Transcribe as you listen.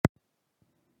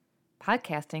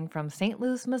Podcasting from St.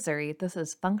 Louis, Missouri, this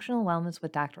is Functional Wellness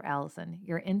with Dr. Allison,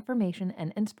 your information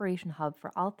and inspiration hub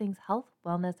for all things health,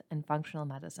 wellness, and functional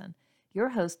medicine. Your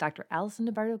host, Dr. Allison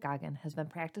DeBardo-Goggin, has been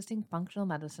practicing functional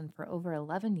medicine for over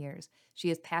 11 years.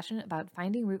 She is passionate about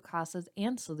finding root causes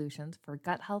and solutions for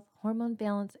gut health, hormone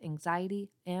balance, anxiety,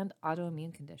 and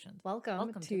autoimmune conditions.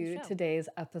 Welcome to today's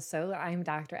episode. I'm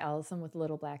Dr. Allison with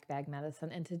Little Black Bag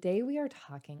Medicine, and today we are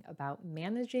talking about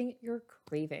managing your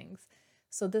cravings.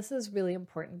 So this is really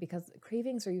important because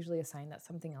cravings are usually a sign that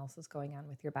something else is going on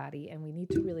with your body, and we need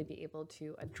to really be able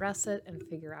to address it and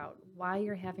figure out why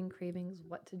you're having cravings,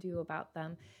 what to do about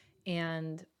them,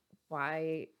 and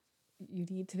why you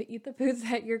need to eat the foods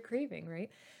that you're craving,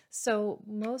 right? So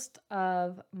most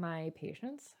of my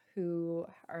patients who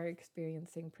are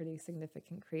experiencing pretty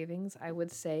significant cravings, I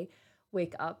would say,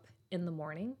 wake up in the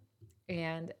morning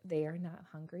and they are not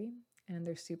hungry and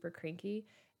they're super cranky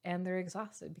and they're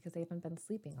exhausted because they haven't been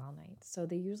sleeping all night. So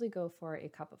they usually go for a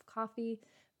cup of coffee,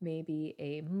 maybe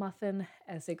a muffin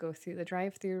as they go through the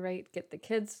drive-through, right? Get the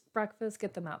kids breakfast,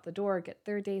 get them out the door, get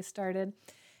their day started.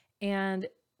 And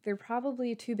they're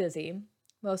probably too busy.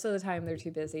 Most of the time they're too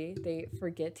busy. They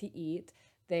forget to eat.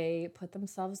 They put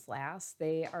themselves last.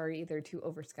 They are either too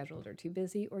overscheduled or too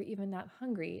busy or even not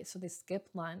hungry. So they skip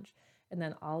lunch. And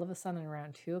then all of a sudden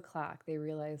around 2 o'clock, they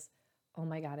realize, oh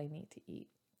my God, I need to eat.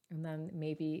 And then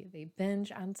maybe they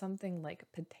binge on something like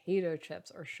potato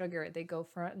chips or sugar. They go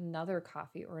for another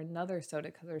coffee or another soda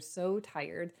because they're so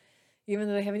tired. Even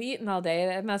though they haven't eaten all day,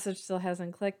 that message still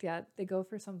hasn't clicked yet. They go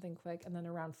for something quick. And then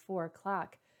around 4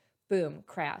 o'clock, boom,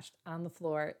 crashed on the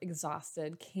floor,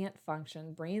 exhausted, can't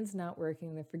function, brain's not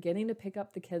working. They're forgetting to pick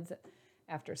up the kids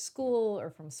after school or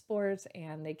from sports,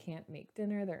 and they can't make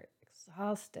dinner. They're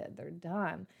exhausted. They're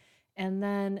done. And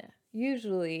then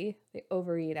usually they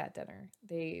overeat at dinner.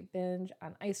 They binge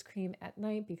on ice cream at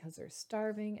night because they're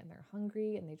starving and they're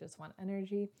hungry and they just want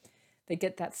energy. They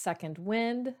get that second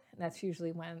wind, and that's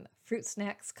usually when fruit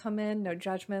snacks come in. No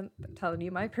judgment, I'm telling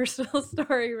you my personal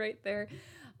story right there.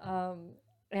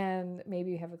 And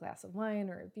maybe you have a glass of wine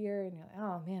or a beer and you're like,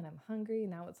 oh man, I'm hungry.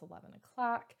 Now it's 11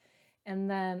 o'clock. And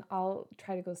then I'll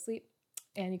try to go sleep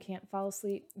and you can't fall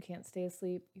asleep. You can't stay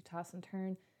asleep. You toss and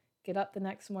turn. Get up the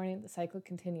next morning, the cycle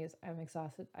continues. I'm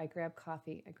exhausted. I grab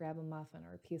coffee, I grab a muffin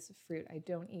or a piece of fruit. I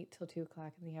don't eat till 2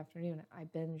 o'clock in the afternoon. I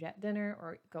binge at dinner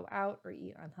or go out or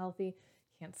eat unhealthy.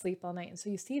 Can't sleep all night. And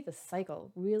so you see the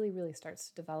cycle really starts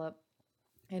to develop,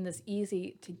 and it's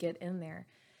easy to get in there.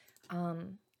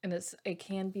 And it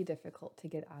can be difficult to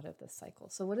get out of this cycle.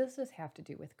 So what does this have to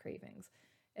do with cravings?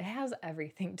 It has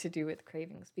everything to do with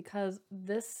cravings because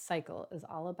this cycle is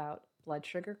all about blood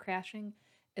sugar crashing.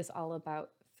 It's all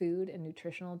about food and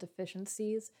nutritional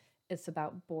deficiencies. It's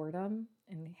about boredom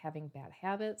and having bad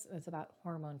habits. And it's about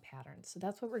hormone patterns. So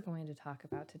that's what we're going to talk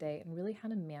about today, and really how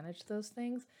to manage those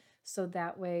things so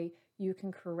that way you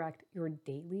can correct your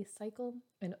daily cycle.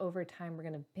 And over time, we're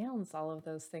going to balance all of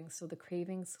those things so the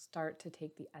cravings start to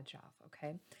take the edge off,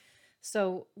 okay?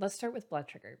 So let's start with blood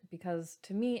sugar, because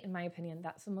to me, in my opinion,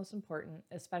 that's the most important,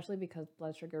 especially because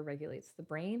blood sugar regulates the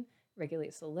brain,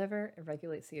 regulates the liver, it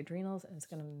regulates the adrenals, and it's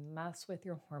going to mess with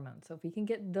your hormones. So if we can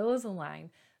get those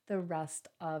aligned, the rest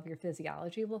of your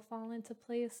physiology will fall into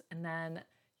place, and then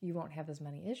you won't have as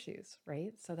many issues,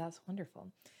 right? So that's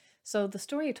wonderful. So the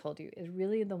story I told you is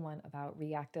really the one about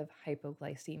reactive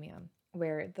hypoglycemia,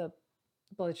 where the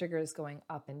blood sugar is going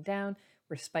up and down.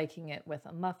 We're spiking it with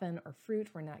a muffin or fruit.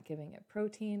 We're not giving it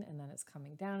protein, and then it's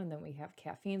coming down, and then we have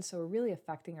caffeine. So we're really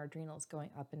affecting our adrenals going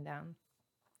up and down.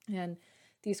 And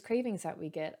these cravings that we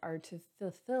get are to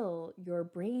fulfill your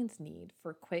brain's need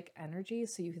for quick energy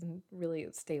so you can really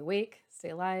stay awake, stay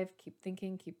alive, keep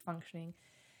thinking, keep functioning.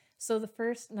 So the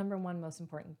first, number one, most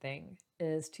important thing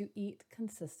is to eat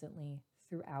consistently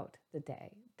throughout the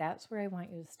day. That's where I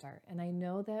want you to start. And I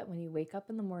know that when you wake up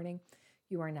in the morning,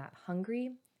 you are not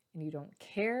hungry and you don't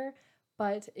care,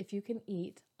 but if you can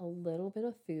eat a little bit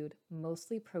of food,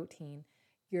 mostly protein,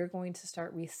 you're going to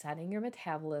start resetting your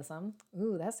metabolism.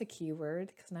 Ooh, that's a key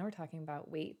word, because now we're talking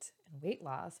about weight and weight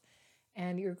loss.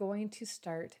 And you're going to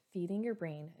start feeding your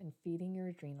brain and feeding your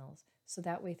adrenals. So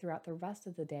that way, throughout the rest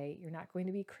of the day, you're not going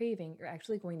to be craving, you're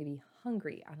actually going to be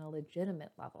hungry on a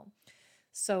legitimate level.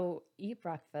 So eat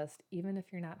breakfast, even if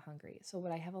you're not hungry. So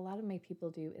what I have a lot of my people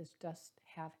do is just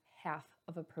have half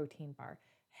of a protein bar,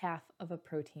 half of a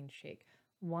protein shake,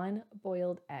 one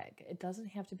boiled egg. It doesn't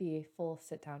have to be a full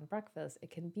sit-down breakfast.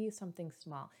 It can be something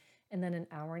small. And then an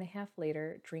hour and a half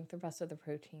later, drink the rest of the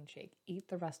protein shake, eat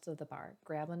the rest of the bar,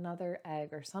 grab another egg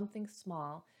or something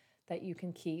small that you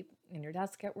can keep in your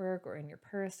desk at work or in your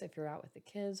purse if you're out with the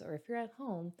kids, or if you're at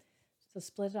home, So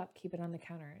split it up, keep it on the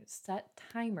counter, set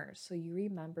timers so you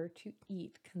remember to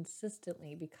eat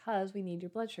consistently because we need your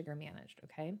blood sugar managed,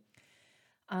 okay?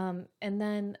 And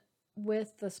then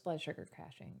with this blood sugar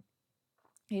crashing,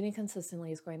 eating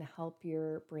consistently is going to help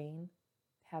your brain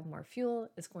have more fuel,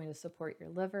 it's going to support your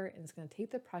liver, and it's going to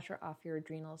take the pressure off your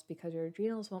adrenals because your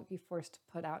adrenals won't be forced to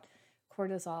put out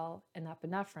cortisol and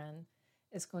epinephrine.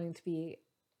 It's going to be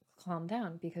calmed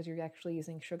down because you're actually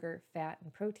using sugar, fat,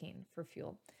 and protein for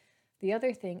fuel. The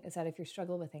other thing is that if you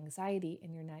struggle with anxiety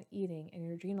and you're not eating and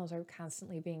your adrenals are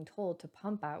constantly being told to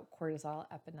pump out cortisol,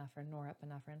 epinephrine,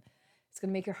 norepinephrine, it's going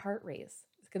to make your heart race.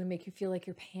 It's going to make you feel like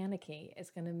you're panicky. It's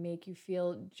going to make you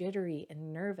feel jittery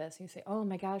and nervous. And you say, oh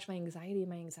my gosh, my anxiety,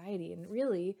 my anxiety. And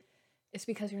really, it's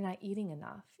because you're not eating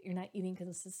enough. You're not eating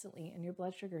consistently and your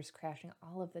blood sugar is crashing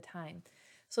all of the time.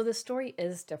 So the story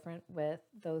is different with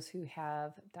those who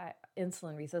have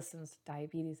insulin resistance,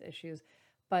 diabetes issues,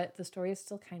 but the story is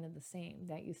still kind of the same,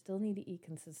 that you still need to eat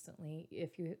consistently.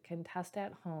 If you can test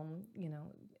at home,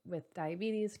 with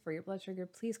diabetes for your blood sugar,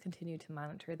 please continue to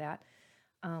monitor that.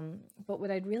 But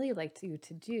what I'd really like you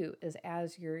to do is,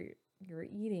 as you're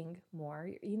eating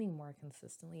more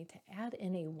consistently, to add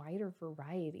in a wider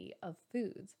variety of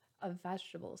foods, of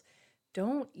vegetables.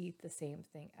 Don't eat the same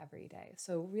thing every day.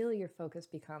 So really your focus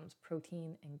becomes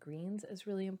protein and greens is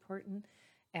really important.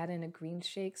 Add in a green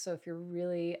shake. So if you're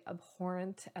really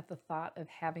abhorrent at the thought of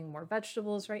having more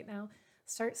vegetables right now,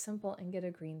 start simple and get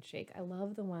a green shake. I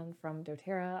love the one from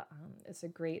doTERRA. It's a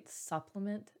great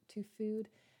supplement to food.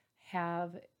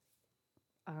 Have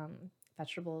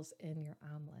vegetables in your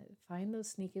omelet. Find those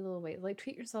sneaky little ways. Like,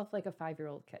 treat yourself like a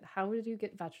 5-year-old kid. How did you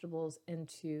get vegetables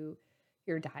into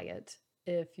your diet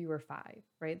if you were 5,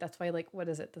 right? That's why, like, what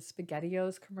is it? The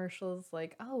SpaghettiOs commercials,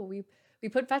 like, oh, we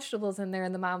put vegetables in there,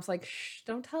 and the mom's like, shh,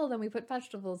 don't tell them we put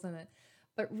vegetables in it.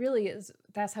 But really,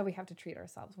 that's how we have to treat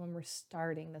ourselves when we're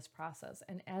starting this process.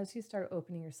 And as you start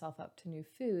opening yourself up to new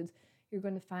foods, you're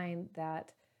going to find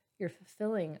that you're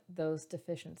fulfilling those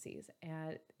deficiencies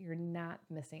and you're not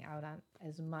missing out on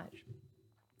as much.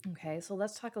 Okay, so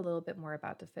let's talk a little bit more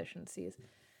about deficiencies,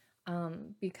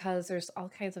 because there's all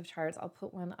kinds of charts. I'll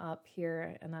put one up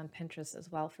here and on Pinterest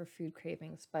as well for food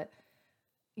cravings. But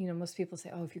most people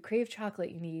say, oh, if you crave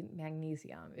chocolate, you need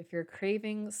magnesium. If you're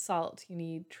craving salt, you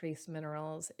need trace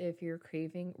minerals. If you're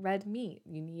craving red meat,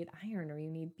 you need iron or you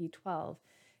need B12.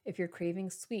 If you're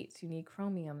craving sweets, you need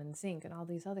chromium and zinc and all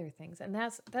these other things. And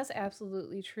that's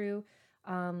absolutely true.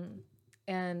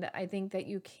 And I think that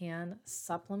you can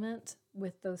supplement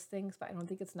with those things, but I don't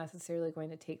think it's necessarily going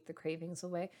to take the cravings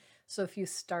away. So if you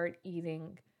start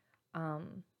eating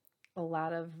a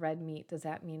lot of red meat, does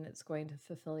that mean it's going to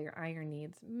fulfill your iron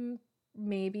needs?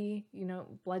 Maybe.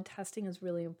 Blood testing is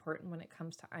really important when it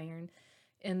comes to iron.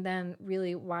 And then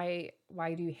really, why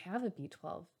do you have a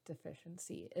B12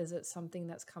 deficiency? Is it something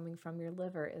that's coming from your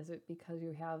liver? Is it because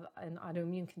you have an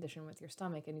autoimmune condition with your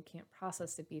stomach and you can't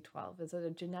process the B12? Is it a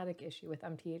genetic issue with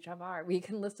MTHFR? We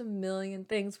can list a million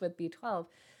things with B12.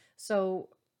 So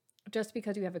just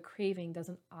because you have a craving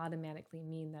doesn't automatically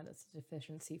mean that it's a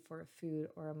deficiency for a food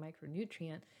or a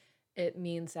micronutrient. It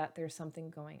means that there's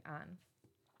something going on.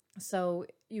 So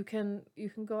you can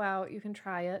go out, you can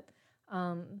try it.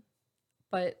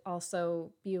 But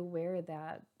also be aware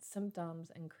that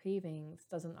symptoms and cravings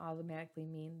doesn't automatically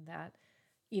mean that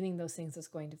eating those things is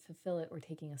going to fulfill it, or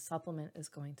taking a supplement is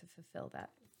going to fulfill that.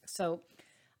 So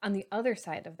on the other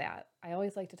side of that, I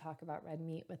always like to talk about red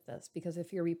meat with this, because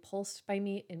if you're repulsed by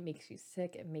meat, it makes you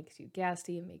sick, it makes you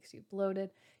gassy, it makes you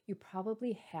bloated. You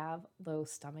probably have low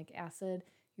stomach acid.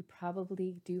 You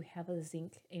probably do have a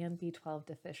zinc and B12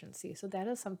 deficiency. So that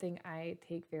is something I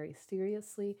take very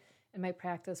seriously in my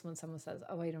practice. When someone says,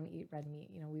 oh, I don't eat red meat,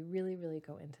 we really, really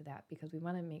go into that, because we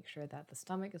want to make sure that the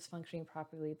stomach is functioning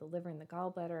properly, the liver and the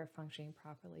gallbladder are functioning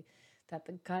properly, that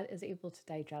the gut is able to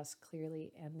digest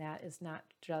clearly. And that is not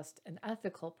just an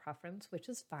ethical preference, which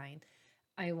is fine.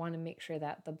 I want to make sure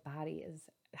that the body is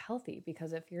healthy,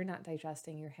 because if you're not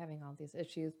digesting, you're having all these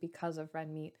issues because of red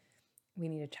meat, we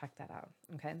need to check that out.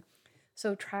 Okay.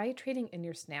 So try trading in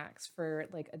your snacks for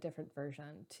like a different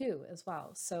version too, as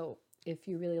well. So if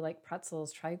you really like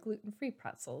pretzels, try gluten-free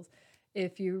pretzels.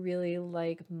 If you really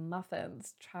like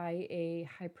muffins, try a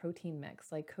high protein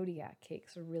mix like Kodiak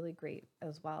cakes are really great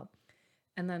as well.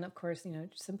 And then of course,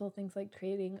 simple things like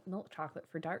trading milk chocolate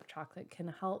for dark chocolate can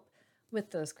help with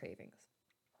those cravings.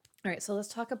 All right, so let's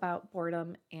talk about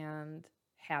boredom and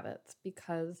habits,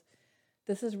 because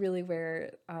this is really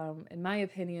where, in my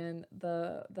opinion,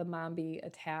 the Mombi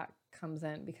attack comes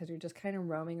in, because you're just kind of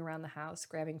roaming around the house,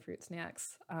 grabbing fruit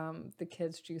snacks, the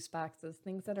kids' juice boxes,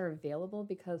 things that are available,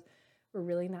 because we're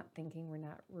really not thinking,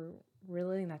 we're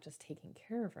really not just taking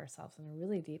care of ourselves on a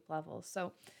really deep level.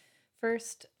 So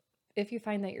first, if you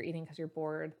find that you're eating because you're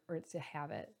bored or it's a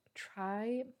habit,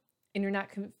 try, and you're not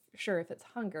sure if it's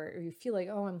hunger or you feel like,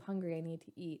 oh, I'm hungry, I need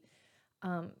to eat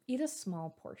a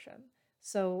small portion.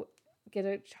 So get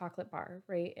a chocolate bar,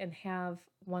 right? And have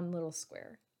one little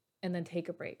square and then take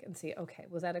a break and see, okay,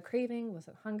 was that a craving? Was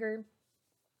it hunger?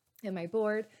 Am I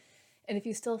bored? And if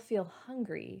you still feel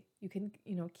hungry, you can,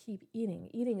 keep eating.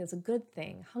 Eating is a good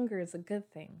thing. Hunger is a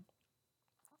good thing.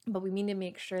 But we need to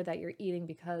make sure that you're eating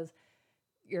because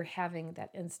you're having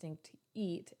that instinct to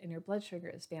eat and your blood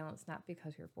sugar is balanced, not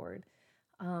because you're bored.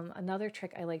 Another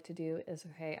trick I like to do is,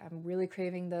 okay, I'm really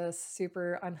craving this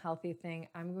super unhealthy thing.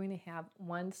 I'm going to have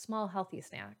one small healthy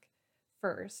snack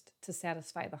first to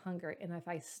satisfy the hunger. And if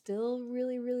I still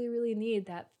really, really, really need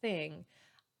that thing,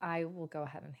 I will go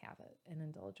ahead and have it and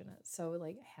indulge in it. So,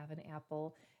 like, have an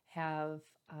apple, have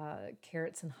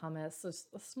carrots and hummus, so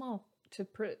a small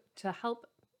to help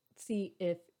see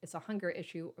if it's a hunger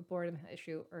issue, a boredom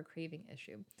issue, or a craving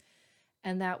issue.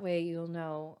 And that way you'll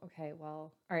know, okay,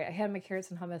 well, all right, I had my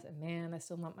carrots and hummus, and man, I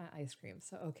still want my ice cream.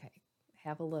 So, okay,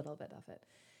 have a little bit of it.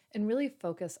 And really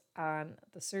focus on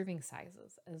the serving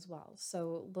sizes as well.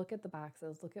 So, look at the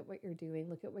boxes, look at what you're doing,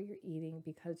 look at what you're eating,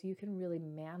 because you can really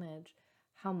manage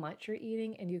how much you're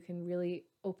eating and you can really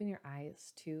open your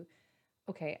eyes to,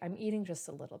 okay, I'm eating just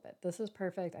a little bit. This is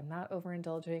perfect. I'm not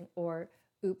overindulging. Or,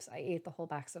 oops, I ate the whole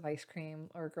box of ice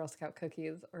cream or Girl Scout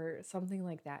cookies or something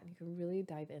like that. And you can really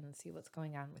dive in and see what's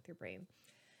going on with your brain.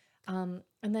 And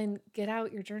then get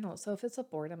out your journal. So if it's a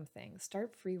boredom thing,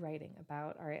 start free writing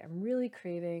about, all right, I'm really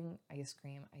craving ice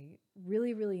cream. I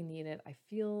really, really need it. I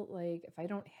feel like if I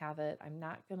don't have it, I'm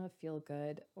not going to feel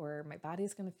good, or my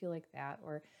body's going to feel like that,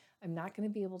 or I'm not going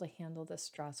to be able to handle this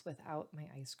stress without my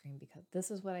ice cream because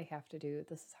this is what I have to do.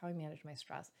 This is how I manage my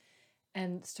stress.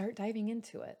 And start diving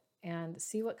into it and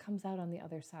see what comes out on the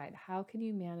other side. How can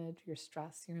you manage your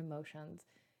stress, your emotions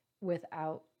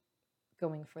without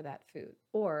going for that food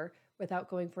or without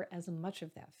going for as much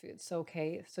of that food? So,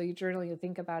 okay, so you journal, you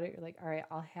think about it, you're like, all right,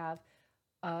 I'll have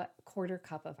a quarter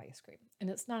cup of ice cream.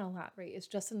 And it's not a lot, right? It's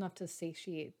just enough to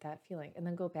satiate that feeling. And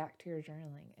then go back to your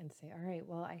journaling and say, all right,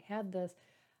 well, I had this.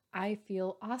 I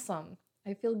feel awesome.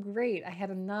 I feel great. I had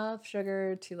enough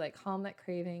sugar to like calm that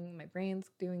craving. My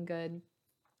brain's doing good.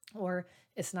 Or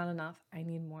it's not enough. I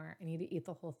need more. I need to eat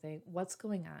the whole thing. What's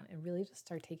going on? And really just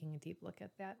start taking a deep look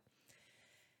at that.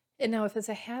 And now, if it's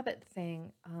a habit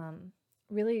thing,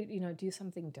 really, do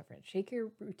something different. Shake your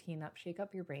routine up, shake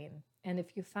up your brain. And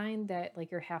if you find that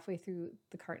like you're halfway through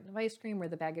the carton of ice cream or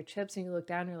the bag of chips and you look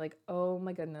down and you're like, oh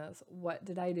my goodness, what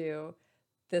did I do?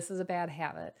 This is a bad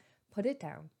habit. Put it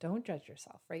down. Don't judge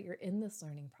yourself, right? You're in this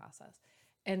learning process.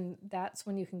 And that's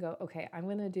when you can go, okay, I'm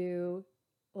going to do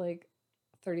like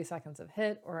 30 seconds of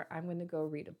HIIT, or I'm going to go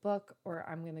read a book, or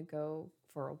I'm going to go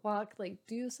for a walk. Like,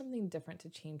 do something different to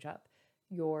change up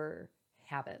your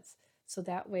habits. So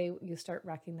that way you start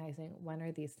recognizing when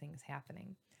are these things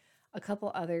happening. A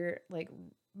couple other like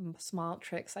small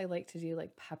tricks I like to do,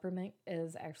 like peppermint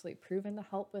is actually proven to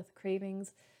help with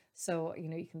cravings. So,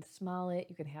 you can smell it.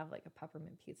 You can have like a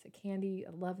peppermint piece of candy.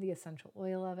 I love the essential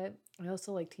oil of it. I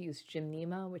also like to use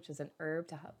gymnema, which is an herb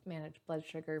to help manage blood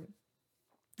sugar.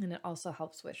 And it also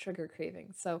helps with sugar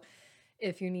cravings. So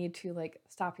if you need to like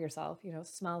stop yourself,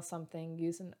 smell something,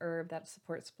 use an herb that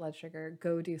supports blood sugar,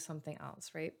 go do something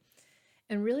else, right?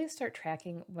 And really start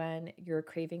tracking when your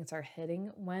cravings are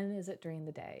hitting. When is it during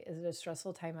the day? Is it a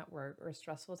stressful time at work or a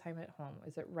stressful time at home?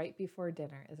 Is it right before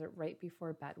dinner? Is it right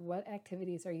before bed? What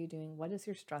activities are you doing? What is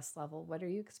your stress level? What are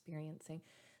you experiencing?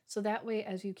 So that way,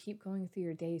 as you keep going through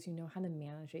your days, you know how to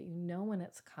manage it. You know when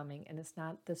it's coming, and it's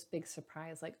not this big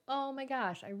surprise like, oh my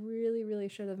gosh, I really, really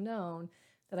should have known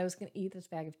that I was going to eat this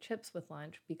bag of chips with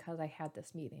lunch because I had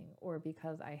this meeting, or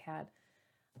because I had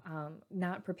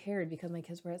not prepared because my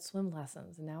kids were at swim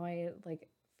lessons, and now I like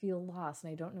feel lost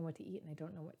and I don't know what to eat and I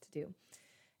don't know what to do.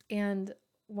 And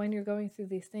when you're going through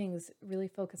these things, really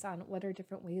focus on what are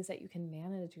different ways that you can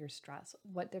manage your stress.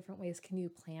 What different ways can you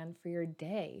plan for your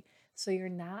day so you're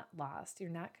not lost, you're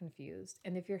not confused.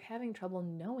 And if you're having trouble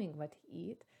knowing what to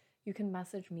eat, you can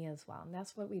message me as well. And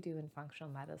that's what we do in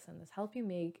functional medicine, is help you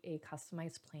make a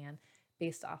customized plan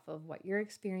based off of what you're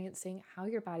experiencing, how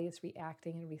your body is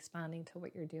reacting and responding to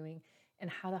what you're doing, and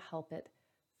how to help it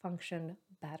function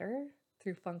better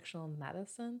through functional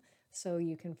medicine so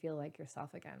you can feel like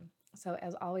yourself again. So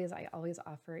as always, I always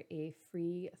offer a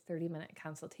free 30-minute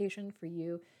consultation for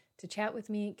you to chat with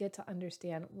me, get to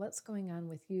understand what's going on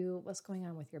with you, what's going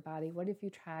on with your body, what have you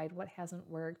tried, what hasn't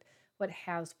worked, what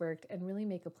has worked, and really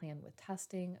make a plan with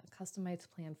testing, a customized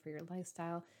plan for your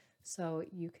lifestyle so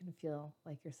you can feel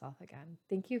like yourself again.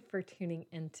 Thank you for tuning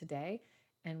in today,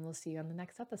 and we'll see you on the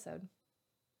next episode.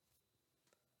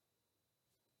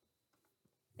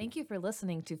 Thank you for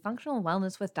listening to Functional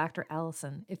Wellness with Dr.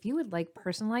 Allison. If you would like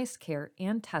personalized care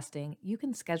and testing, you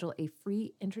can schedule a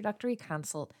free introductory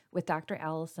consult with Dr.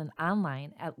 Allison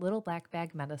online at Little Black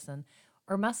Bag Medicine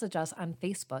or message us on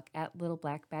Facebook at Little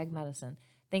Black Bag Medicine.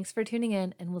 Thanks for tuning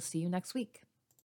in, and we'll see you next week.